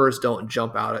 the numbers don't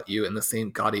jump out at you in the same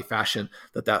gaudy fashion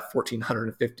that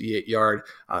 1,458 yard,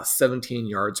 17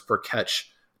 yards per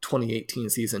catch 2018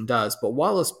 season does. But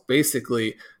Wallace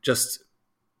basically just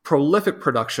prolific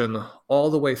production all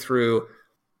the way through,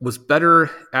 was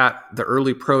better at the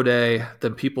early pro day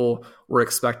than people were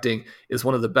expecting, is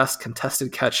one of the best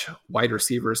contested catch wide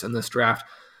receivers in this draft.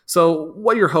 So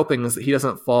what you're hoping is that he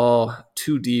doesn't fall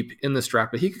too deep in this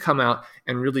draft, but he could come out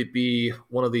and really be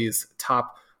one of these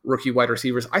top rookie wide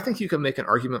receivers. I think you can make an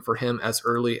argument for him as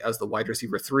early as the wide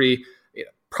receiver 3.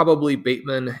 probably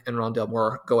Bateman and Rondale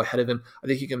Moore go ahead of him. I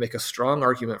think you can make a strong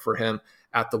argument for him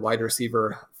at the wide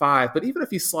receiver 5. But even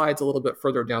if he slides a little bit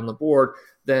further down the board,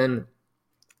 then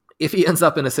if he ends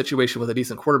up in a situation with a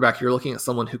decent quarterback, you're looking at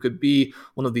someone who could be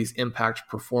one of these impact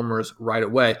performers right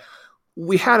away.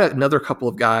 We had another couple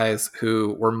of guys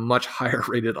who were much higher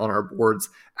rated on our boards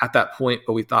at that point,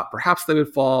 but we thought perhaps they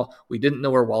would fall. We didn't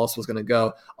know where Wallace was going to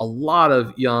go. A lot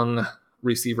of young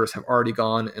receivers have already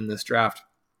gone in this draft.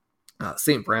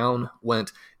 St. Brown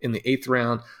went in the 8th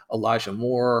round. Elijah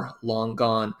Moore, long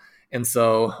gone. And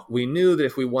so we knew that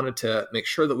if we wanted to make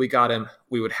sure that we got him,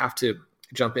 we would have to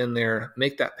jump in there,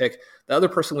 make that pick. The other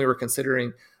person we were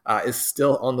considering is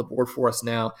still on the board for us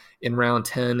now in round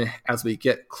 10 as we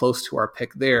get close to our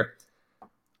pick there.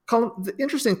 Colin, the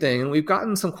interesting thing, and we've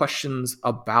gotten some questions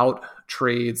about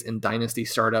trades in dynasty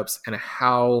startups and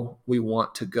how we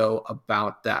want to go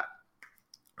about that.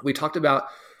 We talked about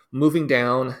moving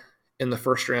down in the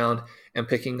first round and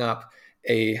picking up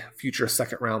a future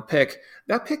second round pick.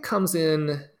 That pick comes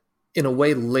in a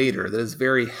way later that is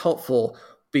very helpful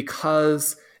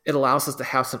because it allows us to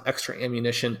have some extra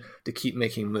ammunition to keep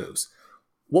making moves.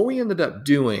 What we ended up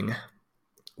doing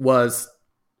was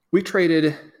we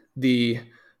traded the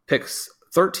picks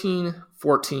 13,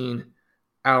 14,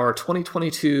 our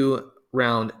 2022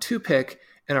 round 2 pick,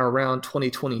 and our round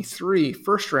 2023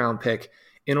 first round pick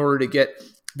in order to get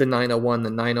the 901, the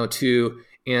 902,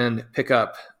 and pick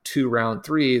up 2 round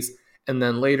 3s. And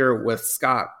then later with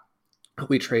Scott,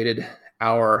 we traded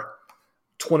our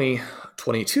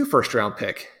 2022 first round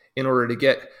pick in order to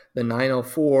get the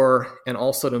 904 and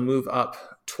also to move up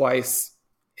twice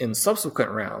in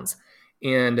subsequent rounds,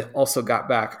 and also got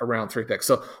back a round 3 pick.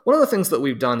 So one of the things that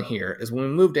we've done here is when we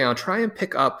move down, try and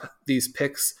pick up these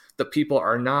picks that people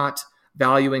are not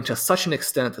valuing to such an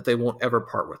extent that they won't ever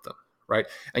part with them, right?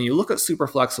 And you look at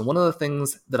Superflex, and one of the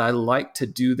things that I like to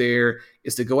do there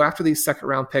is to go after these second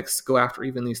round picks, go after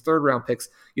even these third round picks.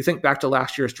 You think back to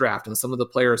last year's draft and some of the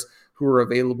players who were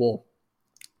available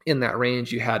in that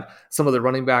range. You had some of the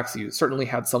running backs. You certainly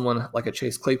had someone like a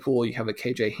Chase Claypool. You have a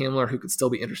KJ Hamler who could still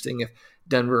be interesting if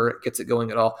Denver gets it going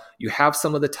at all. You have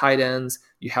some of the tight ends.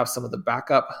 You have some of the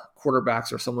backup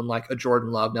quarterbacks or someone like a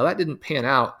Jordan Love. Now that didn't pan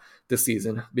out this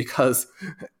season because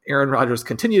Aaron Rodgers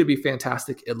continued to be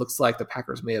fantastic. It looks like the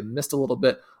Packers may have missed a little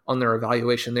bit on their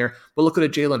evaluation there, but look at a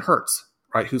Jalen Hurts,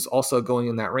 right? Who's also going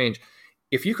in that range.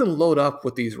 If you can load up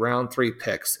with these round 3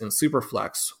 picks in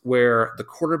Superflex, where the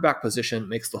quarterback position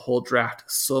makes the whole draft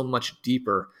so much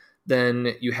deeper,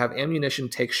 then you have ammunition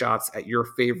take shots at your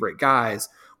favorite guys,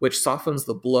 which softens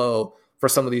the blow for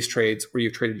some of these trades where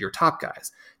you've traded your top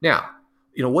guys. Now,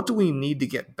 what do we need to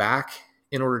get back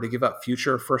in order to give up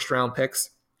future first round picks?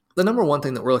 The number one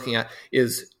thing that we're looking at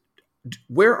is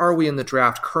where are we in the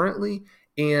draft currently?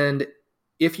 And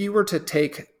if you were to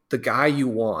take the guy you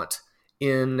want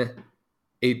in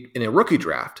a rookie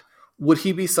draft, would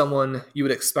he be someone you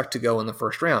would expect to go in the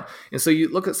first round? And so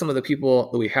you look at some of the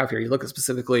people that we have here. You look at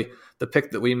specifically the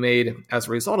pick that we made as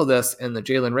a result of this, and the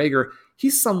Jalen Reagor.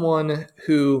 He's someone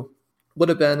who would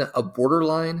have been a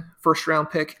borderline first round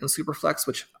pick in Superflex,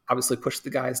 which obviously pushed the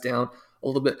guys down a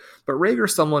little bit. But Reagor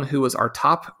is someone who was our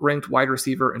top ranked wide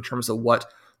receiver in terms of what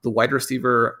the wide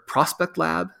receiver prospect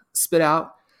lab spit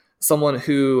out. Someone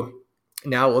who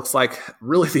now looks like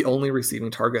really the only receiving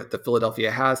target that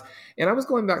Philadelphia has. And I was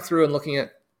going back through and looking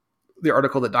at the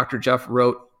article that Dr. Jeff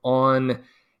wrote on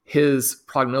his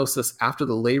prognosis after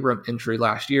the labrum injury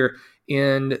last year.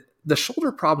 And the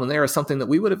shoulder problem there is something that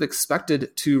we would have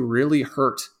expected to really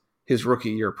hurt his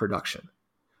rookie year production,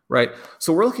 right?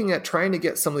 So we're looking at trying to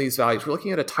get some of these values. We're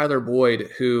looking at a Tyler Boyd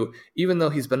who, even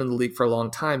though he's been in the league for a long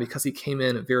time, because he came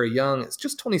in very young, is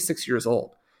just 26 years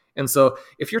old. And so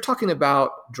if you're talking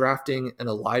about drafting an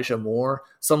Elijah Moore,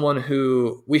 someone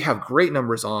who we have great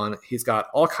numbers on, he's got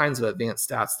all kinds of advanced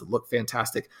stats that look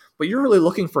fantastic, but you're really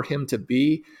looking for him to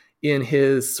be in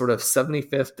his sort of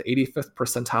 75th to 85th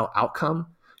percentile outcome.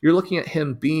 You're looking at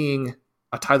him being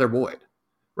a Tyler Boyd,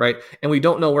 right? And we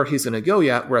don't know where he's going to go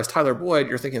yet. Whereas Tyler Boyd,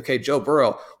 you're thinking, okay, Joe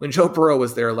Burrow. When Joe Burrow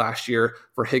was there last year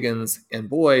for Higgins and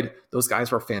Boyd, those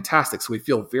guys were fantastic. So we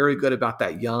feel very good about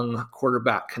that young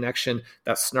quarterback connection,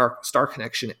 that star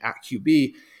connection at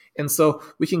QB. And so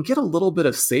we can get a little bit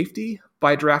of safety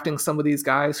by drafting some of these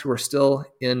guys who are still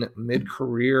in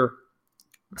mid-career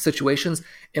situations.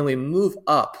 And we move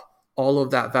up all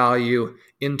of that value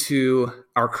into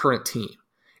our current team.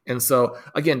 And so,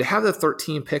 again, to have the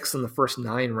 13 picks in the first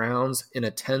 9 rounds in a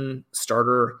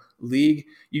 10-starter league,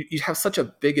 you have such a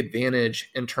big advantage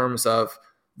in terms of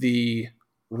the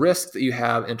risk that you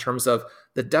have, in terms of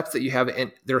the depth that you have.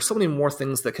 And there are so many more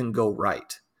things that can go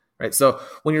right, right? So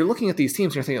when you're looking at these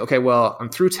teams, you're thinking, okay, well, I'm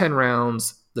through 10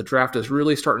 rounds. The draft is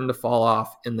really starting to fall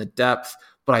off in the depth,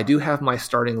 but I do have my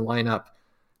starting lineup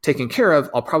taken care of.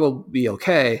 I'll probably be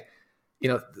okay.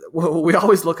 We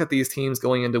always look at these teams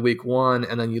going into week 1,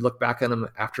 and then you look back at them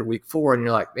after week 4, and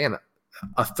you're like, man,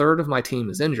 a third of my team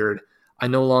is injured. I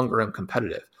no longer am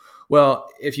competitive. Well,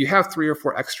 if you have 3 or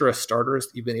 4 extra starters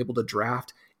you've been able to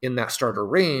draft in that starter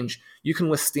range, you can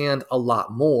withstand a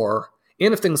lot more.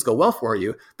 And if things go well for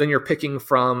you, then you're picking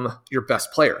from your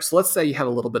best players. So let's say you have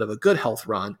a little bit of a good health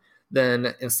run,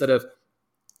 then instead of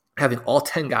having all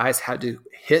 10 guys had to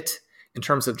hit in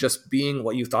terms of just being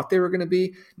what you thought they were going to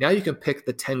be, now you can pick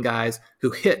the 10 guys who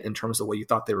hit in terms of what you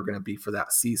thought they were going to be for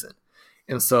that season.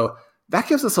 And so that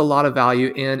gives us a lot of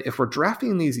value. And if we're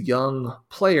drafting these young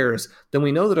players, then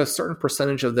we know that a certain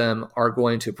percentage of them are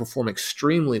going to perform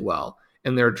extremely well,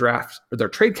 and their draft or their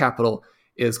trade capital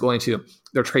is going to,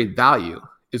 their trade value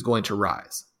is going to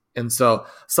rise. And so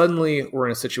suddenly we're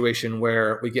in a situation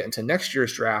where we get into next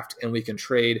year's draft and we can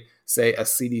trade, say, a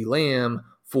CeeDee Lamb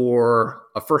for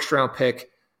a first round pick,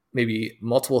 maybe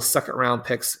multiple second round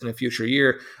picks in a future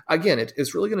year. Again, it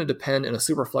is really going to depend in a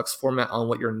super flex format on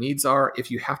what your needs are.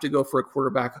 If you have to go for a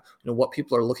quarterback, what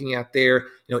people are looking at there,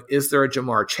 is there a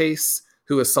Jamar Chase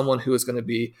who is someone who is going to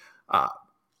be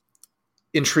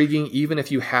intriguing even if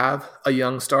you have a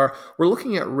young star? We're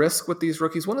looking at risk with these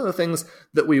rookies. One of the things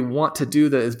that we want to do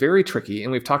that is very tricky,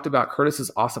 and we've talked about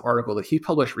Curtis's awesome article that he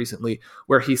published recently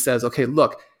where he says, okay,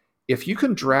 look, if you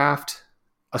can draft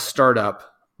a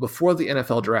startup before the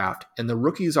NFL draft and the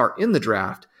rookies are in the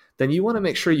draft, then you want to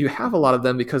make sure you have a lot of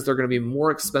them because they're going to be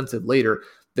more expensive later.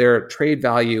 Their trade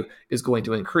value is going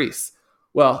to increase.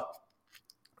 Well,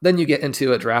 then you get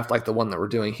into a draft like the one that we're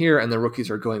doing here, and the rookies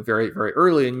are going very, very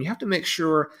early, and you have to make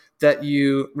sure that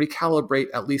you recalibrate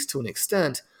at least to an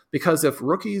extent, because if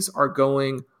rookies are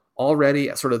going already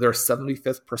at sort of their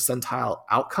 75th percentile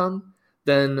outcome,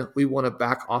 then we want to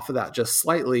back off of that just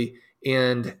slightly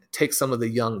and take some of the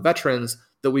young veterans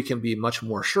that we can be much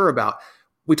more sure about.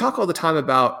 We talk all the time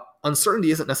about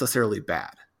uncertainty isn't necessarily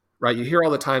bad, right? You hear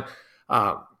all the time,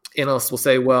 analysts will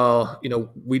say, well,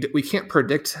 we can't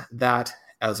predict that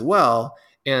as well.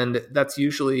 And that's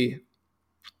usually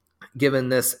given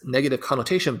this negative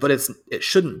connotation, but it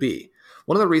shouldn't be.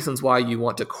 One of the reasons why you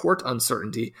want to court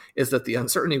uncertainty is that the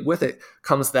uncertainty with it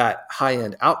comes that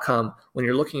high-end outcome. When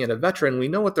you're looking at a veteran, we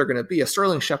know what they're going to be. A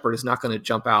Sterling Shepard is not going to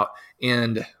jump out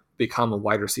and become a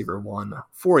wide receiver 1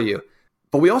 for you.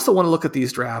 But we also want to look at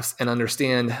these drafts and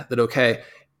understand that, okay,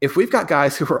 if we've got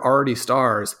guys who are already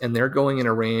stars and they're going in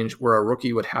a range where a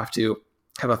rookie would have to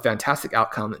have a fantastic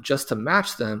outcome just to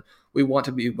match them, we want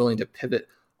to be willing to pivot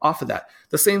off of that.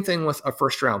 The same thing with a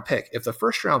first round pick. If the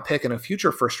first round pick and a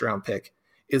future first round pick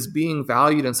is being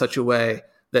valued in such a way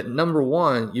that, number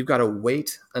one, you've got to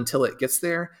wait until it gets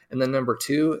there, and then number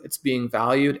 2, it's being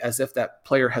valued as if that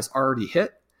player has already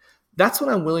hit, that's when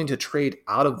I'm willing to trade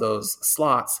out of those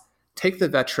slots, take the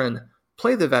veteran,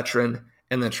 play the veteran,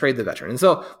 and then trade the veteran. And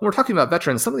so when we're talking about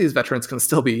veterans, some of these veterans can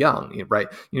still be young, right?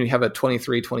 You have a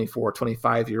 23, 24,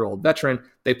 25-year-old veteran.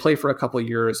 They play for a couple of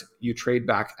years. You trade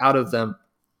back out of them.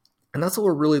 And that's what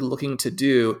we're really looking to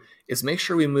do, is make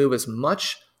sure we move as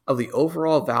much of the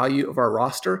overall value of our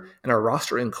roster, and our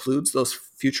roster includes those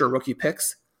future rookie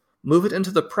picks, move it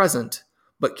into the present,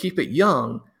 but keep it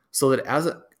young so that as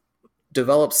it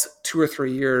develops 2 or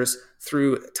 3 years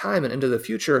through time and into the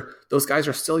future, those guys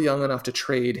are still young enough to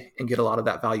trade and get a lot of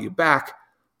that value back.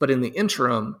 But in the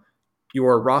interim,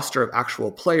 your roster of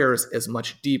actual players is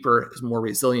much deeper, is more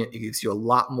resilient. It gives you a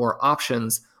lot more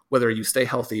options, whether you stay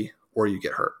healthy or you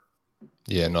get hurt.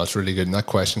 Yeah, no, it's really good. And that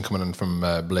question coming in from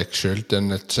Blake Schultz,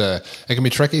 and it can be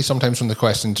tricky sometimes when the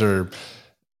questions are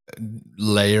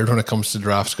layered when it comes to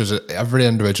drafts, because every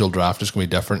individual draft is going to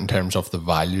be different in terms of the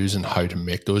values and how to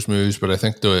make those moves. But I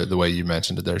think the way you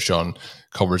mentioned it there, Sean,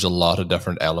 covers a lot of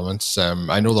different elements.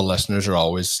 I know the listeners are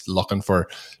always looking for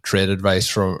trade advice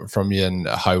from you and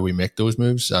how we make those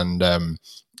moves. And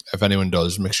if anyone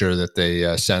does, make sure that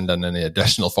they send in any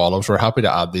additional follow-ups. We're happy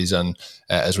to add these in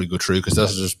as we go through, because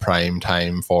this is just prime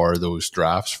time for those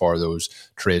drafts, for those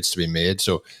trades to be made.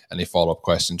 So any follow-up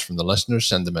questions from the listeners,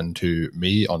 send them in to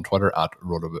me on Twitter at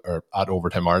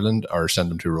Overtime Ireland, or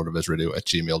send them to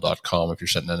rotovizradio@gmail.com if you're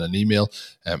sending in an email.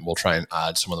 We'll try and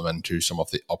add some of them into some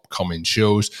of the upcoming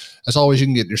shows. As always, you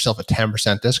can get yourself a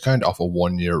 10% discount off a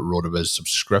 1-year RotoViz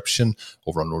subscription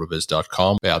over on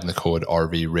rotoviz.com by adding the code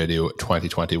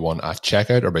RVRadio2021 at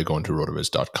checkout, or by going to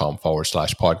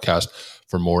rotoviz.com/podcast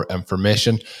for more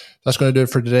information. That's going to do it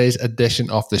for today's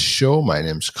edition of the show. My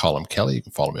name's Colin Kelly. You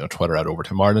can follow me on Twitter at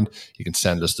Overtime Ireland. You can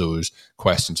send us those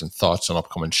questions and thoughts on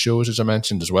upcoming shows, as I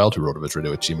mentioned, as well, to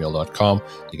rotovizradio@gmail.com.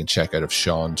 You can check out of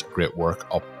Sean's great work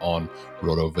up on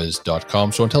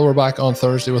rotoviz.com. So until we're back on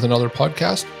Thursday with another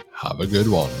podcast, have a good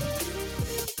one.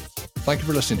 Thank you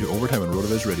for listening to Overtime on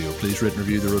RotoViz Radio. Please rate and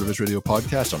review the RotoViz Radio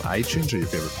podcast on iTunes or your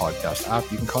favorite podcast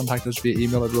app. You can contact us via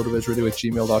email at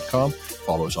rotovizradio@gmail.com.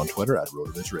 Follow us on Twitter at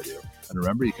RotoViz Radio. And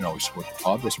remember, you can always support the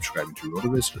pod by subscribing to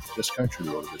RotoViz with a discount through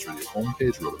the RotoViz Radio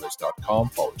homepage,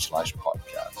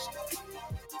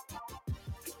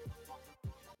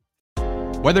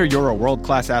 rotoviz.com/podcast. Whether you're a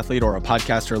world-class athlete or a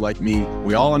podcaster like me,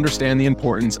 we all understand the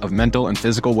importance of mental and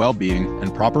physical well-being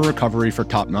and proper recovery for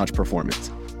top-notch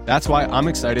performance. That's why I'm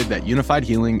excited that Unified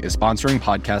Healing is sponsoring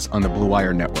podcasts on the Blue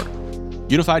Wire Network.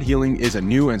 Unified Healing is a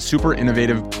new and super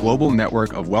innovative global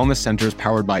network of wellness centers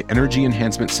powered by Energy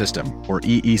Enhancement System, or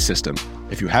EE System.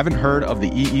 If you haven't heard of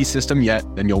the EE System yet,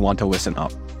 then you'll want to listen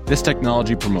up. This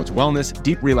technology promotes wellness,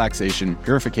 deep relaxation,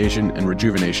 purification, and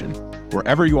rejuvenation.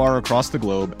 Wherever you are across the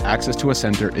globe, access to a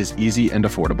center is easy and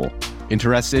affordable.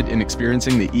 Interested in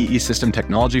experiencing the EE System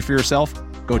technology for yourself?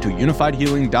 Go to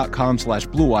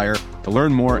unifiedhealing.com/bluewire to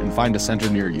learn more and find a center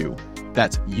near you.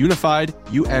 That's unified,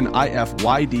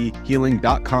 UNIFYD,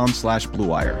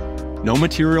 healing.com/bluewire. No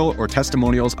material or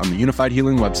testimonials on the Unified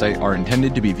Healing website are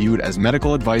intended to be viewed as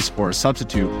medical advice or a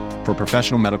substitute for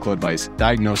professional medical advice,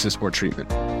 diagnosis, or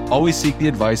treatment. Always seek the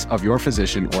advice of your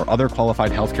physician or other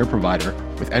qualified healthcare provider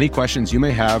with any questions you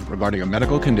may have regarding a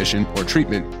medical condition or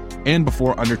treatment and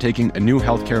before undertaking a new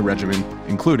healthcare regimen,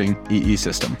 including EE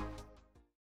System.